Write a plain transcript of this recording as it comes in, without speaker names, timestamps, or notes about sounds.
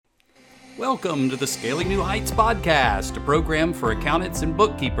Welcome to the Scaling New Heights podcast, a program for accountants and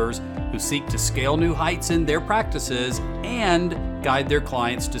bookkeepers who seek to scale new heights in their practices and guide their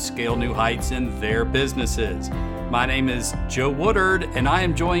clients to scale new heights in their businesses. My name is Joe Woodard, and I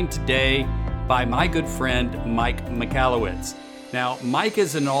am joined today by my good friend, Mike Michalowicz. Now, Mike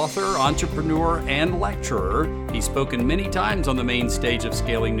is an author, entrepreneur, and lecturer. He's spoken many times on the main stage of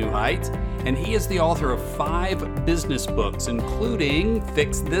Scaling New Heights, and he is the author of 5 business books, including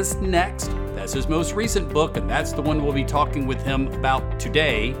Fix This Next. That's his most recent book, and that's the one we'll be talking with him about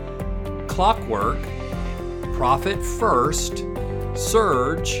today. Clockwork, Profit First,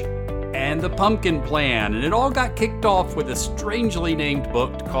 Surge, and The Pumpkin Plan. And it all got kicked off with a strangely named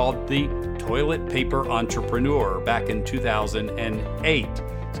book called The Toilet Paper Entrepreneur back in 2008.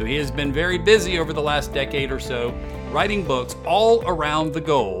 So he has been very busy over the last decade or so, writing books all around the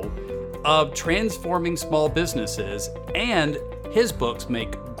goal of transforming small businesses, and his books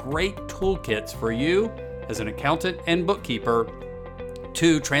make great toolkits for you as an accountant and bookkeeper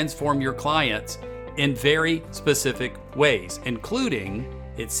to transform your clients in very specific ways, including,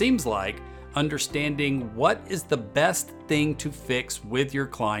 it seems like, understanding what is the best thing to fix with your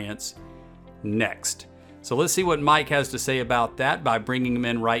clients next. So let's see what Mike has to say about that by bringing him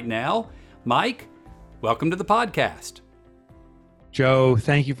in right now. Mike, welcome to the podcast. Joe,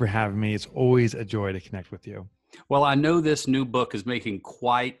 thank you for having me. It's always a joy to connect with you. Well, I know this new book is making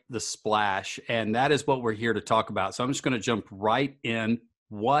quite the splash, and that is what we're here to talk about. So I'm just going to jump right in.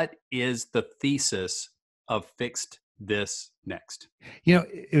 What is the thesis of Fix This Next? You know,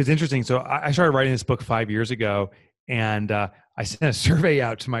 it was interesting. So I started writing this book 5 years ago, and I sent a survey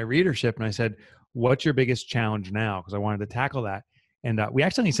out to my readership, and I said, what's your biggest challenge now? Because I wanted to tackle that. And we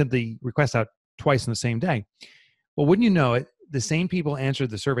accidentally sent the request out twice in the same day. Well, wouldn't you know it, the same people answered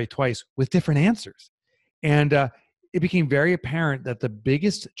the survey twice with different answers. And it became very apparent that the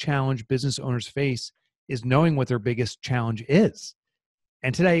biggest challenge business owners face is knowing what their biggest challenge is.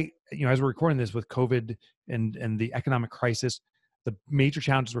 And today, you know, as we're recording this with COVID and the economic crisis, the major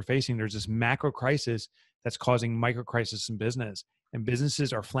challenges we're facing, there's this macro crisis that's causing micro crisis in business. And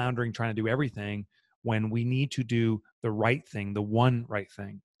businesses are floundering trying to do everything when we need to do the right thing, the one right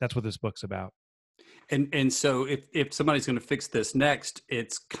thing. That's what this book's about. And so if somebody's going to fix this next,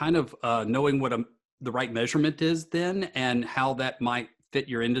 it's kind of knowing what the right measurement is then, and how that might fit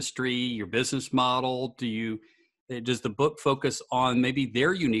your industry, your business model. Does the book focus on maybe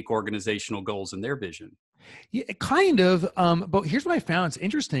their unique organizational goals and their vision? Yeah, kind of. But here's what I found. It's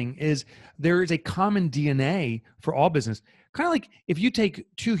interesting is there is a common DNA for all business. Kind of like if you take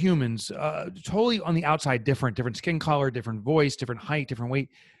two humans, totally on the outside, different skin color, different voice, different height, different weight,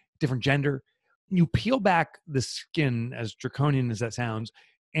 different gender. You peel back the skin, as draconian as that sounds,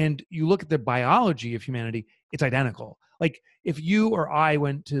 and you look at the biology of humanity, it's identical. Like if you or I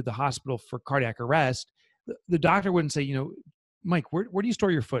went to the hospital for cardiac arrest, the doctor wouldn't say, you know, Mike, where do you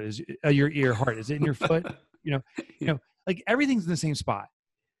store your foot? Is your heart? Is it in your foot? You know, like everything's in the same spot.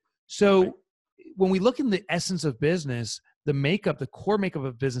 So when we look in the essence of business, the core makeup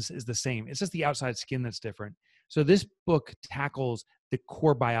of business is the same. It's just the outside skin that's different. So this book tackles the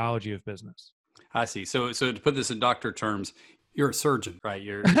core biology of business. I see. So to put this in doctor terms, you're a surgeon, right?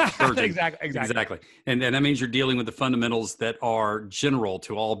 You're a surgeon. Exactly. And that means you're dealing with the fundamentals that are general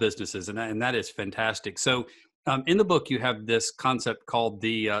to all businesses. And that is fantastic. So in the book, you have this concept called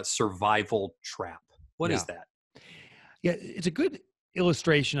the survival trap. What is that? Yeah, it's a good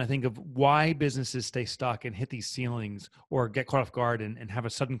illustration, I think, of why businesses stay stuck and hit these ceilings or get caught off guard and have a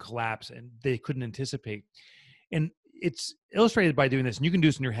sudden collapse and they couldn't anticipate. And it's illustrated by doing this, and you can do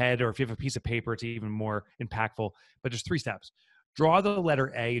this in your head, or if you have a piece of paper, it's even more impactful, but there's 3 steps. Draw the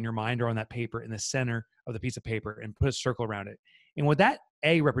letter A in your mind or on that paper in the center of the piece of paper and put a circle around it. And what that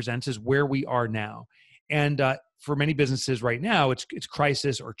A represents is where we are now. And for many businesses right now, it's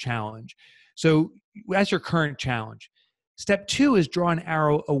crisis or challenge. So that's your current challenge. Step 2 is draw an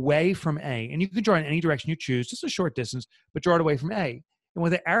arrow away from A. And you can draw in any direction you choose, just a short distance, but draw it away from A. And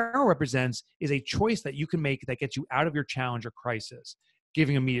what the arrow represents is a choice that you can make that gets you out of your challenge or crisis,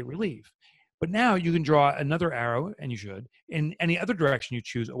 giving immediate relief. But now you can draw another arrow, and you should, in any other direction you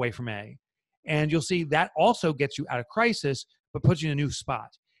choose away from A. And you'll see that also gets you out of crisis, but puts you in a new spot.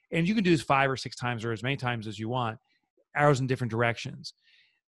 And you can do this 5 or 6 times or as many times as you want, arrows in different directions.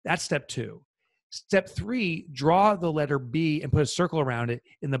 That's step 2. Step 3, draw the letter B and put a circle around it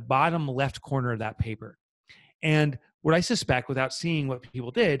in the bottom left corner of that paper. And what I suspect, without seeing what people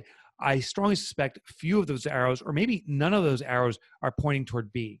did, I strongly suspect few of those arrows, or maybe none of those arrows, are pointing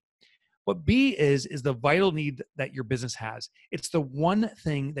toward B. What B is the vital need that your business has. It's the one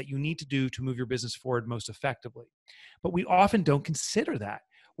thing that you need to do to move your business forward most effectively. But we often don't consider that.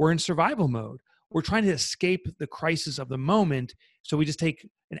 we're in survival mode. We're trying to escape the crisis of the moment. So we just take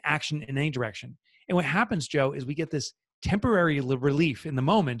an action in any direction. And what happens, Joe, is we get this temporary relief in the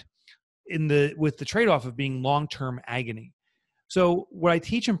moment with the trade-off of being long-term agony. So what I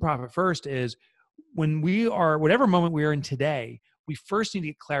teach in Profit First is whatever moment we are in today, we first need to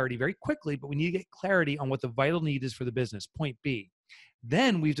get clarity very quickly, but we need to get clarity on what the vital need is for the business, point B.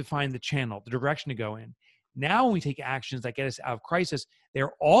 Then we've defined the channel, the direction to go in. Now when we take actions that get us out of crisis,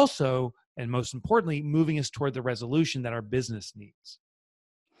 they're also, and most importantly, moving us toward the resolution that our business needs.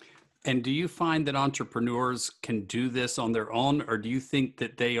 And do you find that entrepreneurs can do this on their own, or do you think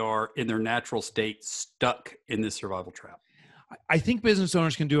that they are in their natural state stuck in this survival trap? I think business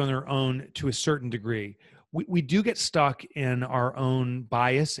owners can do it on their own to a certain degree. We do get stuck in our own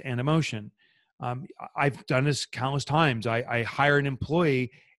bias and emotion. I've done this countless times. I hire an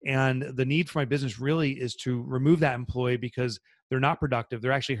employee, and the need for my business really is to remove that employee because they're not productive.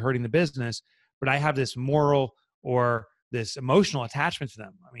 They're actually hurting the business. But I have this moral or this emotional attachment to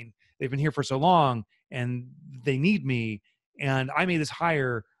them. I mean, they've been here for so long and they need me. And I made this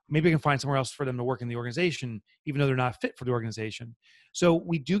hire. Maybe I can find somewhere else for them to work in the organization, even though they're not fit for the organization. So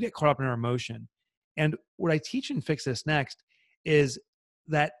we do get caught up in our emotion. And what I teach in Fix This Next is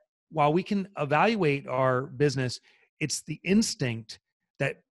that while we can evaluate our business, it's the instinct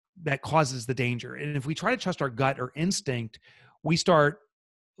that causes the danger. And if we try to trust our gut or instinct, we start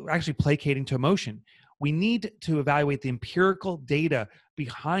actually placating to emotion. We need to evaluate the empirical data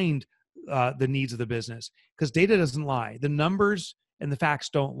behind the needs of the business, because data doesn't lie. The numbers and the facts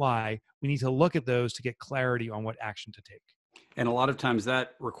don't lie. We need to look at those to get clarity on what action to take. And a lot of times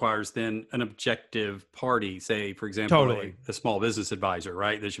that requires then an objective party, say, for example, Totally. a small business advisor,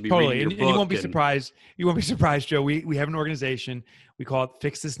 right? They should be Totally. reading your And book. you won't be surprised. You won't be surprised, Joe. We have an organization. We call it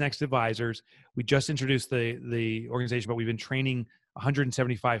Fix This Next Advisors. We just introduced the organization, but we've been training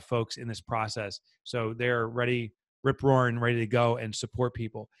 175 folks in this process. So they're ready, rip roaring, ready to go and support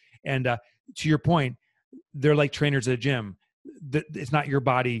people. And to your point, they're like trainers at a gym. It's not your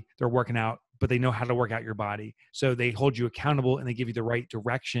body they're working out, but they know how to work out your body. So they hold you accountable and they give you the right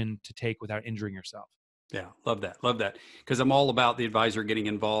direction to take without injuring yourself. Yeah, love that. Love that. Because I'm all about the advisor getting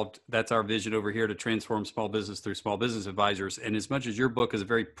involved. That's our vision over here, to transform small business through small business advisors. And as much as your book is a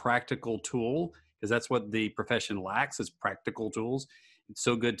very practical tool, because that's what the profession lacks, is practical tools, it's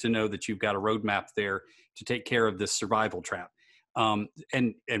so good to know that you've got a roadmap there to take care of this survival trap. And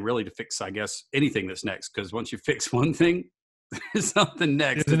really to fix, I guess, anything that's next. Because once you fix one thing, there's something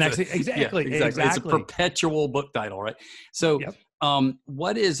next. Exactly. Yeah, exactly. It's a perpetual book title, right? So Yep.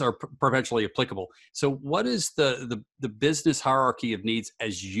 What is our perpetually applicable? So what is the business hierarchy of needs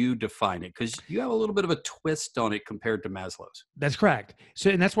as you define it? Because you have a little bit of a twist on it compared to Maslow's. That's correct. So,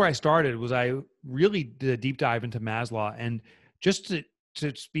 and that's where I started. Was I really did a deep dive into Maslow, and just to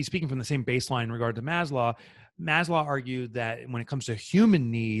be speaking from the same baseline in regard to Maslow. Maslow argued that when it comes to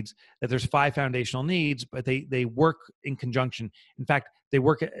human needs, that there's 5 foundational needs, but they work in conjunction. In fact, they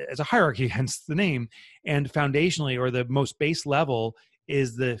work as a hierarchy, hence the name. And foundationally, or the most base level,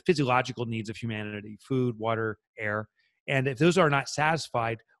 is the physiological needs of humanity: food, water, air. And if those are not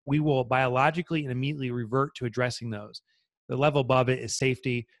satisfied, we will biologically and immediately revert to addressing those. The level above it is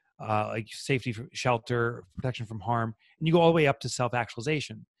safety, like safety, from shelter, protection from harm, and you go all the way up to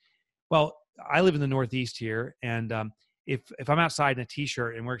self-actualization. Well, I live in the Northeast here, and if I'm outside in a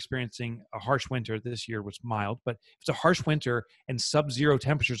t-shirt and we're experiencing a harsh winter, this year was mild, but if it's a harsh winter and sub-zero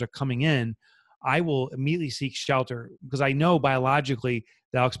temperatures are coming in, I will immediately seek shelter, because I know biologically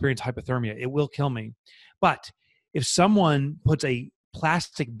that I'll experience hypothermia. It will kill me. But if someone puts a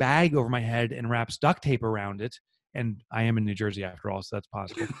plastic bag over my head and wraps duct tape around it, and I am in New Jersey after all, so that's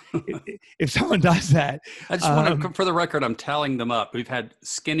possible. If someone does that. I just want to, for the record, I'm tallying them up. We've had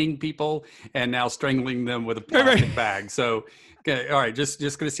skinning people and now strangling them with a plastic bag. So, okay, all right, just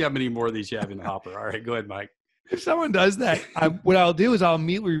going to see how many more of these you have in the hopper. All right, go ahead, Mike. If someone does that, what I'll do is I'll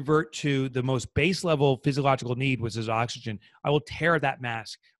immediately revert to the most base level physiological need, which is oxygen. I will tear that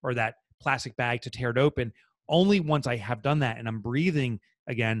mask or that plastic bag to tear it open. Only once I have done that and I'm breathing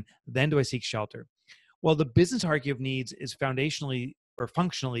again, then do I seek shelter. Well, the business hierarchy of needs is foundationally or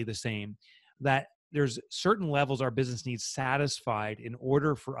functionally the same, that there's certain levels our business needs satisfied in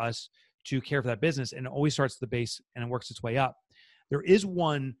order for us to care for that business, and it always starts at the base and it works its way up. There is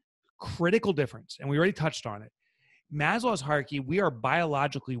one critical difference, and we already touched on it. Maslow's hierarchy, we are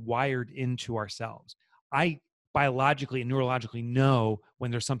biologically wired into ourselves. I biologically and neurologically know when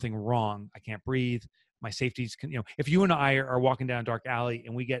there's something wrong. I can't breathe. My safety's, if you and I are walking down a dark alley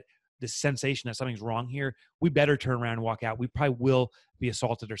and we get this sensation that something's wrong here, we better turn around and walk out. We probably will be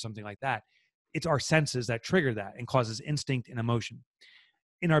assaulted or something like that. It's our senses that trigger that and causes instinct and emotion.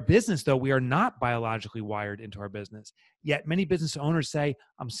 In our business, though, we are not biologically wired into our business. Yet many business owners say,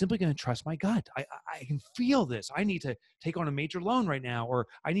 I'm simply going to trust my gut. I can feel this. I need to take on a major loan right now, or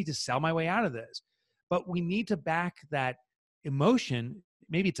I need to sell my way out of this. But we need to back that emotion.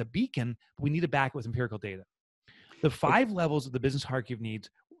 Maybe it's a beacon, but we need to back it with empirical data. The 5 levels of the business hierarchy of needs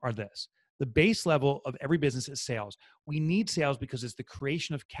are this. The base level of every business is sales. We need sales because it's the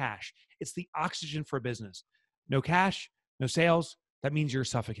creation of cash. It's the oxygen for a business. No cash, no sales, that means you're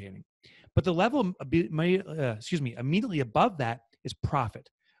suffocating. But the level, immediately above that is profit.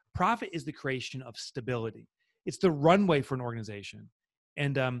 Profit is the creation of stability. It's the runway for an organization.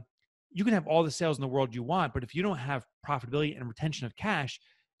 And you can have all the sales in the world you want, but if you don't have profitability and retention of cash,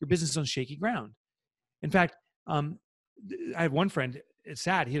 your business is on shaky ground. In fact, I have one friend, it's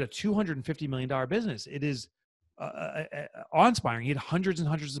sad, he had a $250 million business. It is awe-inspiring. He had hundreds and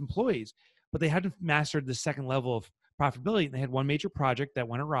hundreds of employees, but they hadn't mastered the second level of profitability. And they had one major project that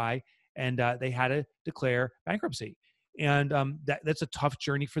went awry, and they had to declare bankruptcy. And that's a tough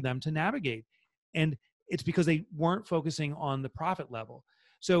journey for them to navigate. And it's because they weren't focusing on the profit level.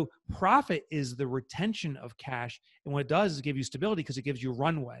 So profit is the retention of cash. And what it does is give you stability because it gives you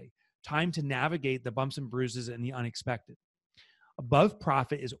runway, time to navigate the bumps and bruises and the unexpected. Above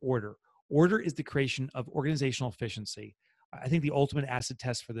profit is order. Order is the creation of organizational efficiency. I think the ultimate acid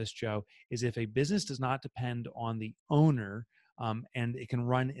test for this, Joe, is if a business does not depend on the owner and it can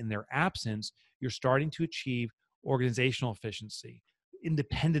run in their absence, you're starting to achieve organizational efficiency,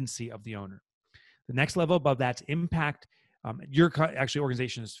 independency of the owner. The next level above that's impact. Your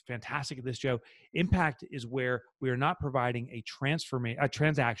organization is fantastic at this, Joe. Impact is where we are not providing a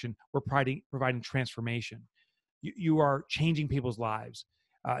transaction, we're providing transformation. You are changing people's lives.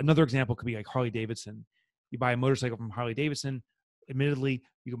 Another example could be like Harley Davidson. You buy a motorcycle from Harley Davidson. Admittedly,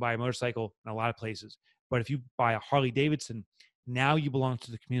 you can buy a motorcycle in a lot of places. But if you buy a Harley Davidson, now you belong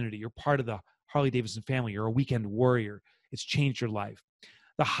to the community. You're part of the Harley Davidson family. You're a weekend warrior. It's changed your life.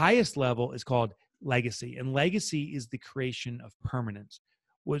 The highest level is called legacy. And legacy is the creation of permanence.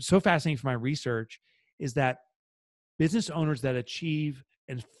 What's so fascinating for my research is that business owners that achieve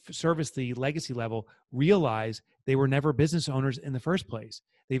and service the legacy level realize they were never business owners in the first place.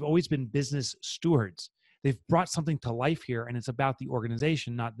 They've always been business stewards. They've brought something to life here, and it's about the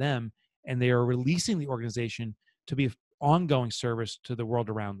organization, not them. And they are releasing the organization to be an ongoing service to the world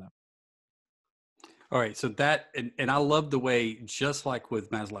around them. All right. So that, and I love the way, just like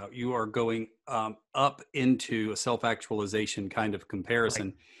with Maslow, you are going up into a self-actualization kind of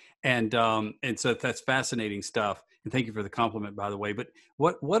comparison. Right. And so that's fascinating stuff. And thank you for the compliment, by the way. But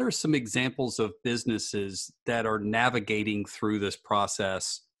what are some examples of businesses that are navigating through this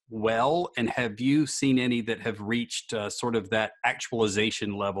process well? And have you seen any that have reached sort of that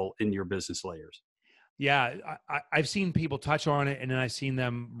actualization level in your business layers? Yeah, I've seen people touch on it, and then I've seen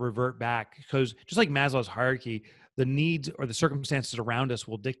them revert back, because just like Maslow's hierarchy, the needs or the circumstances around us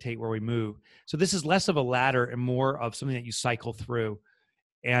will dictate where we move. So this is less of a ladder and more of something that you cycle through.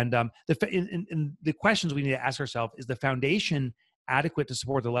 And the questions we need to ask ourselves, is the foundation adequate to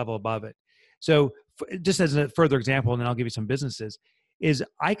support the level above it? So just as a further example, and then I'll give you some businesses, is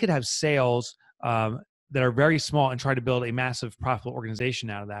I could have sales that are very small and try to build a massive profitable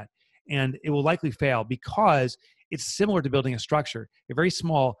organization out of that. And it will likely fail because it's similar to building a structure. A very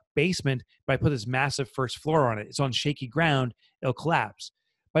small basement, but I put this massive first floor on it. It's on shaky ground, it'll collapse.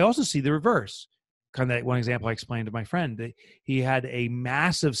 But I also see the reverse. Kind of that one example I explained to my friend. He had a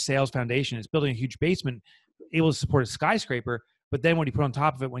massive sales foundation. It's building a huge basement, able to support a skyscraper. But then what he put on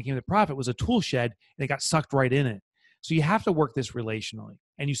top of it when it came to profit was a tool shed, and it got sucked right in it. So you have to work this relationally,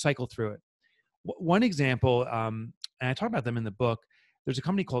 and you cycle through it. One example, and I talk about them in the book, there's a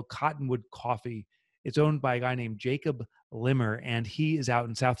company called Cottonwood Coffee. It's owned by a guy named Jacob Limmer, and he is out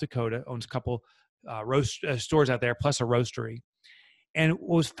in South Dakota, owns a couple stores out there, plus a roastery. And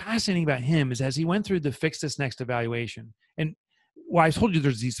what was fascinating about him is as he went through the Fix This Next evaluation, and I told you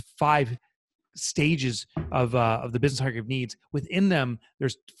there's these 5 stages of the business hierarchy of needs. Within them,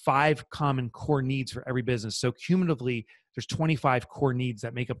 there's 5 common core needs for every business. So cumulatively, there's 25 core needs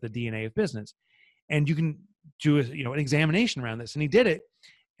that make up the DNA of business. And you can do an examination around this. And he did it.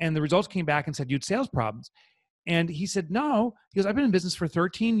 And the results came back and said, you had sales problems. And he said, no, because I've been in business for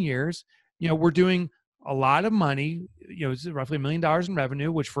 13 years. We're doing a lot of money. It's roughly $1 million in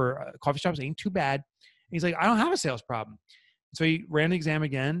revenue, which for coffee shops ain't too bad. And he's like, I don't have a sales problem. So he ran the exam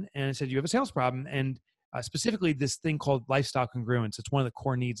again and said, you have a sales problem. And specifically this thing called lifestyle congruence. It's one of the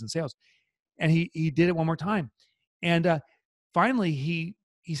core needs in sales. And he did it one more time. And finally, he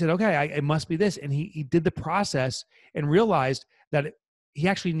said, okay, it must be this. And he did the process and realized that he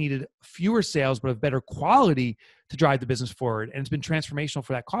actually needed fewer sales, but of better quality to drive the business forward. And it's been transformational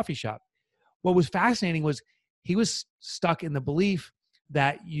for that coffee shop. What was fascinating was he was stuck in the belief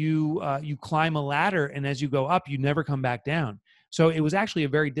that you climb a ladder, and as you go up, you never come back down. So it was actually a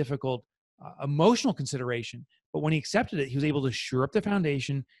very difficult emotional consideration. But when he accepted it, he was able to shore up the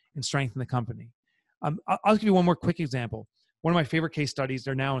foundation and strengthen the company. I'll give you one more quick example. One of my favorite case studies,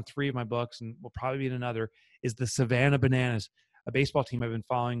 they're now in 3 of my books and will probably be in another, is the Savannah Bananas, a baseball team I've been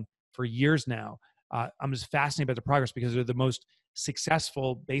following for years now. I'm just fascinated by the progress because they're the most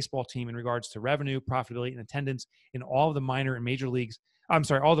successful baseball team in regards to revenue, profitability, and attendance in all of the minor and major leagues. I'm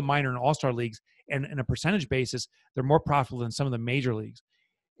sorry, all the minor and all-star leagues. And in a percentage basis, they're more profitable than some of the major leagues.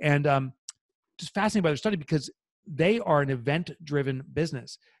 And just fascinated by their study because they are an event-driven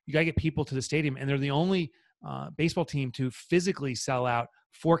business. You got to get people to the stadium, and they're the only baseball team to physically sell out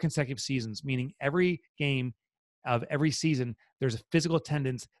 4 consecutive seasons, meaning every game of every season, there's a physical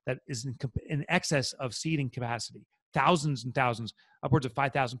attendance that is in excess of seating capacity. Thousands and thousands, upwards of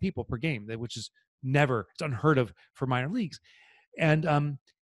 5,000 people per game, which is it's unheard of for minor leagues. And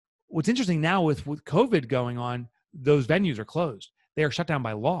what's interesting now with COVID going on, those venues are closed. They are shut down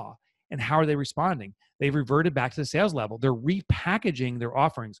by law. And how are they responding? They've reverted back to the sales level. They're repackaging their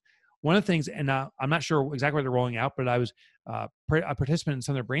offerings. One of the things, and I'm not sure exactly what they're rolling out, but I was a participant in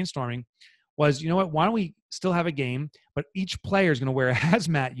some of their brainstorming, was, you know what, why don't we still have a game, but each player is going to wear a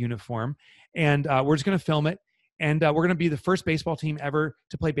hazmat uniform, and we're just going to film it, and we're going to be the first baseball team ever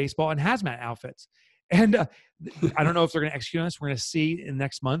to play baseball in hazmat outfits. And I don't know if they're going to execute on this. We're going to see in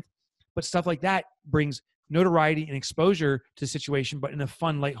next month. But stuff like that brings notoriety and exposure to the situation, but in a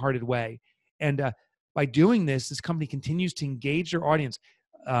fun, lighthearted way. And by doing this, this company continues to engage their audience.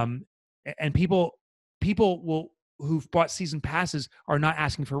 And people who've bought season passes are not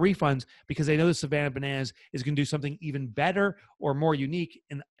asking for refunds because they know the Savannah Bananas is going to do something even better or more unique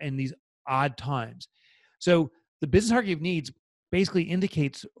in these odd times. So the business hierarchy of needs basically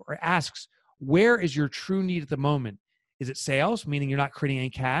indicates or asks, where is your true need at the moment? Is it sales, meaning you're not creating any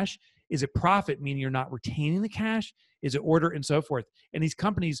cash? Is it profit, meaning you're not retaining the cash? Is it order, and so forth? And these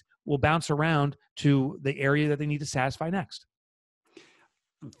companies will bounce around to the area that they need to satisfy next.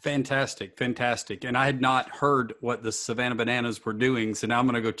 Fantastic. And I had not heard what the Savannah Bananas were doing, so now I'm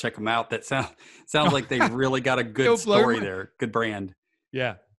going to go check them out. That sounds like they really got a good story there. Good brand.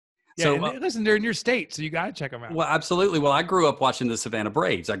 Yeah. Yeah, so listen, they're in your state, so you got to check them out. Well, absolutely. Well, I grew up watching the Savannah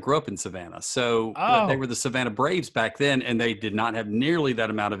Braves. I grew up in Savannah. So they were the Savannah Braves back then, and they did not have nearly that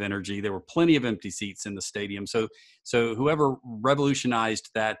amount of energy. There were plenty of empty seats in the stadium. So whoever revolutionized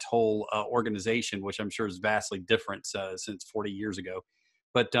that whole organization, which I'm sure is vastly different since 40 years ago,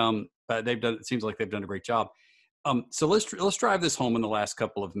 but it seems like they've done a great job. So let's drive this home in the last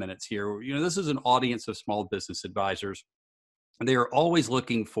couple of minutes here. You know, this is an audience of small business advisors. They are always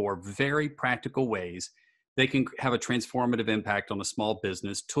looking for very practical ways they can have a transformative impact on a small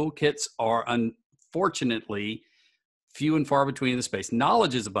business. Toolkits are unfortunately few and far between in the space.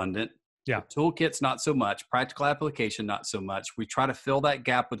 Knowledge is abundant. Yeah. Toolkits, not so much. Practical application, not so much. We try to fill that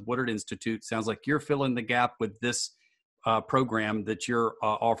gap with Woodard Institute. Sounds like you're filling the gap with this program that you're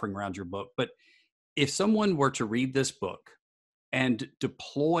offering around your book. But if someone were to read this book and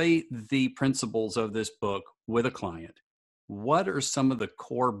deploy the principles of this book with a client, what are some of the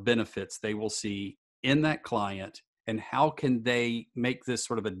core benefits they will see in that client, and how can they make this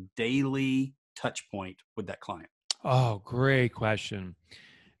sort of a daily touch point with that client? Oh, great question.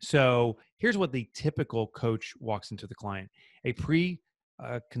 So here's what the typical coach walks into the client: a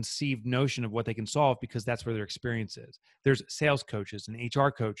preconceived notion of what they can solve because that's where their experience is. There's sales coaches and HR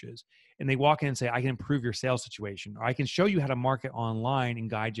coaches, and they walk in and say, I can improve your sales situation, or I can show you how to market online and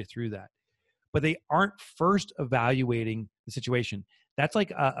guide you through that. But they aren't first evaluating the situation. That's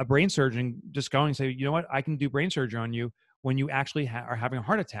like a brain surgeon just going and say, you know what, I can do brain surgery on you when you actually are having a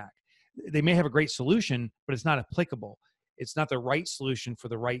heart attack. They may have a great solution, but it's not applicable. It's not the right solution for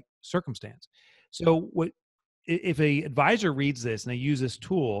the right circumstance. So if an advisor reads this and they use this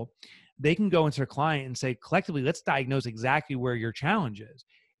tool, they can go into their client and say, collectively, let's diagnose exactly where your challenge is.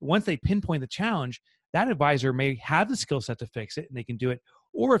 Once they pinpoint the challenge, that advisor may have the skill set to fix it and they can do it.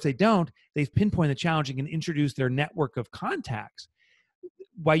 Or if they don't, they've pinpointed the challenge and can introduce their network of contacts.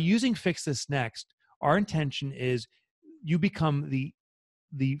 By using Fix This Next, our intention is you become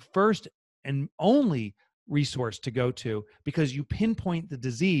the first and only resource to go to because you pinpoint the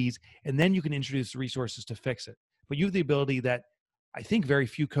disease and then you can introduce the resources to fix it. But you have the ability that I think very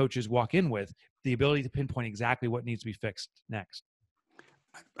few coaches walk in with, the ability to pinpoint exactly what needs to be fixed next.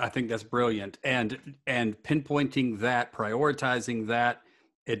 I think that's brilliant. And pinpointing that, prioritizing that,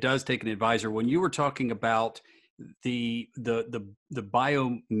 it does take an advisor. When you were talking about the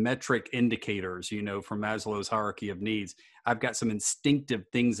biometric indicators, from Maslow's hierarchy of needs. I've got some instinctive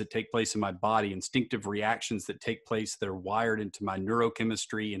things that take place in my body, instinctive reactions that take place that are wired into my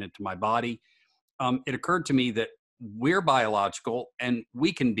neurochemistry and into my body. It occurred to me that we're biological and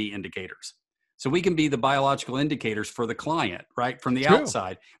we can be indicators. So we can be the biological indicators for the client, right? From the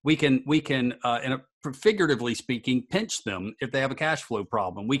outside, we can, figuratively speaking, pinch them if they have a cash flow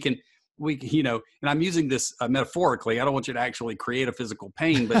problem. And I'm using this metaphorically. I don't want you to actually create a physical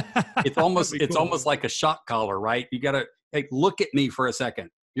pain, but it's almost like a shock collar, right? You got to, hey, look at me for a second.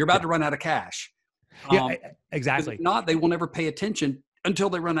 You're about to run out of cash. Exactly. If not, they will never pay attention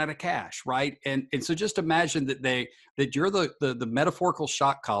until they run out of cash, right? And so just imagine that you're the metaphorical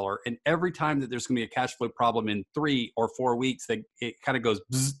shock collar, and every time that there's going to be a cash flow problem in 3 or 4 weeks, it kind of goes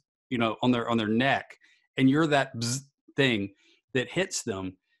bzz, on their neck, and you're that bzz thing that hits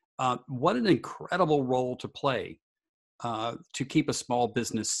them. What an incredible role to play to keep a small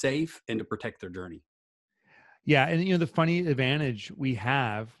business safe and to protect their journey. Yeah, and the funny advantage we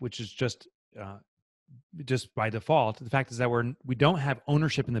have, which is just by default, the fact is that we don't have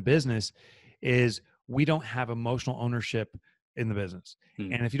ownership in the business, is we don't have emotional ownership in the business.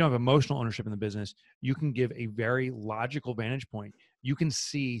 And if you don't have emotional ownership in the business, you can give a very logical vantage point. You can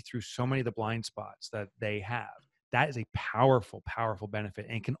see through so many of the blind spots that they have. That is a powerful, powerful benefit,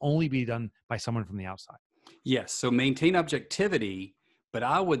 and can only be done by someone from the outside. Yes. So maintain objectivity, but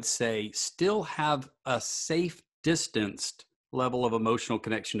I would say still have a safe, distanced level of emotional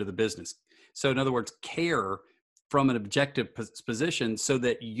connection to the business. So in other words, care from an objective position so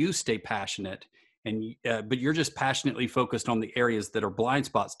that you stay passionate, but you're just passionately focused on the areas that are blind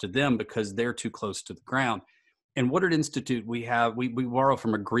spots to them because they're too close to the ground. And Woodard Institute, we borrow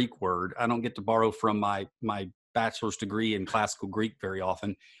from a Greek word. I don't get to borrow from my bachelor's degree in classical Greek very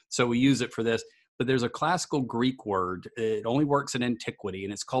often, so we use it for this. But there's a classical Greek word. It only works in antiquity,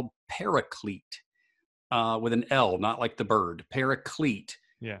 and it's called paraclete, with an L, not like the bird. Paraclete.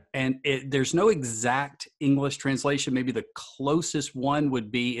 Yeah. And there's no exact English translation. Maybe the closest one would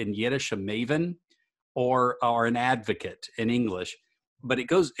be in Yiddish, a maven, or an advocate in English. But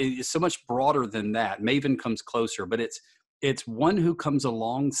it's so much broader than that. Maven comes closer, but it's one who comes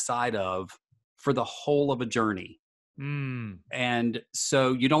alongside of for the whole of a journey. And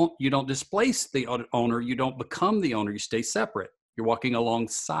so you don't displace the owner. You don't become the owner. You stay separate. You're walking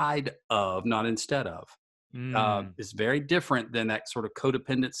alongside of, not instead of. It's very different than that sort of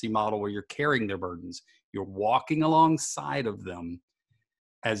codependency model where you're carrying their burdens. You're walking alongside of them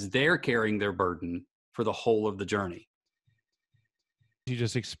as they're carrying their burden for the whole of the journey. You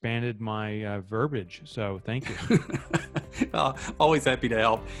just expanded my verbiage, so thank you. Always happy to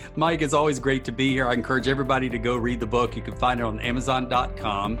help. Mike, it's always great to be here. I encourage everybody to go read the book. You can find it on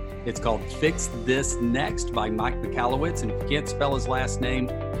Amazon.com. It's called Fix This Next by Mike Michalowicz. And if you can't spell his last name,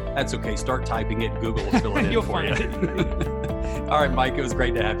 that's okay. Start typing it. Google will fill it in. You'll for find you. it. All right, Mike, it was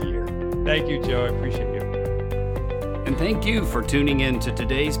great to have you here. Thank you, Joe. I appreciate you. And thank you for tuning in to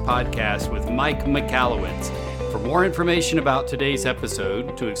today's podcast with Mike Michalowicz. For more information about today's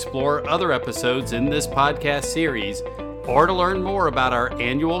episode, to explore other episodes in this podcast series, or to learn more about our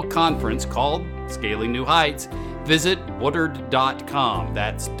annual conference called Scaling New Heights, visit woodard.com.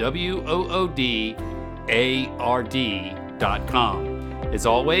 That's WOODARD.com. As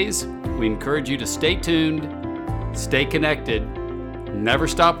always, we encourage you to stay tuned, stay connected, never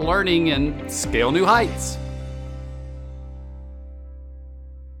stop learning, and scale new heights.